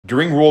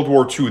During World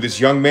War II,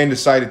 this young man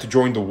decided to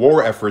join the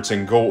war efforts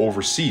and go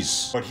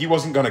overseas. But he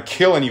wasn't gonna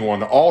kill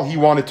anyone, all he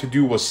wanted to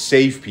do was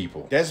save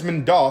people.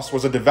 Desmond Doss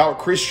was a devout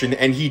Christian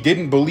and he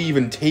didn't believe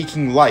in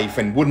taking life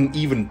and wouldn't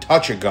even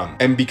touch a gun.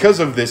 And because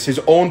of this, his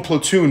own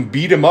platoon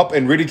beat him up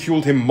and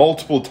ridiculed him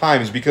multiple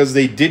times because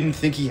they didn't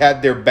think he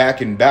had their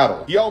back in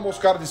battle. He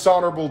almost got a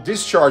dishonorable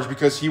discharge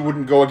because he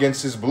wouldn't go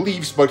against his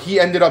beliefs, but he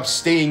ended up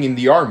staying in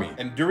the army.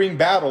 And during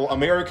battle,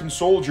 American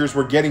soldiers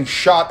were getting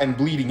shot and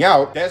bleeding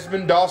out.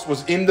 Desmond Doss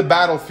was in the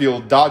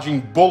battlefield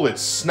dodging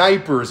bullets,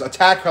 snipers,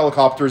 attack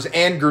helicopters,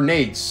 and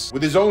grenades.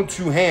 With his own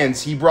two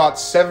hands, he brought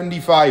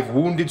 75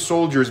 wounded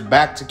soldiers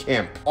back to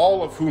camp,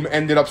 all of whom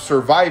ended up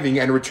surviving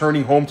and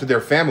returning home to their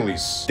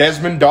families.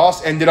 Desmond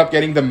Doss ended up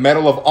getting the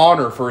Medal of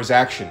Honor for his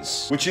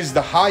actions, which is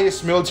the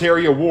highest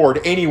military award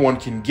anyone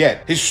can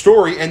get. His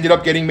story ended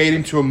up getting made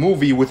into a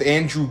movie with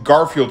Andrew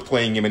Garfield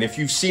playing him, and if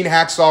you've seen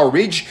Hacksaw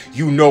Ridge,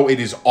 you know it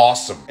is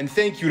awesome. And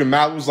thank you to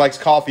Matt Who's Likes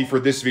Coffee for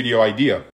this video idea.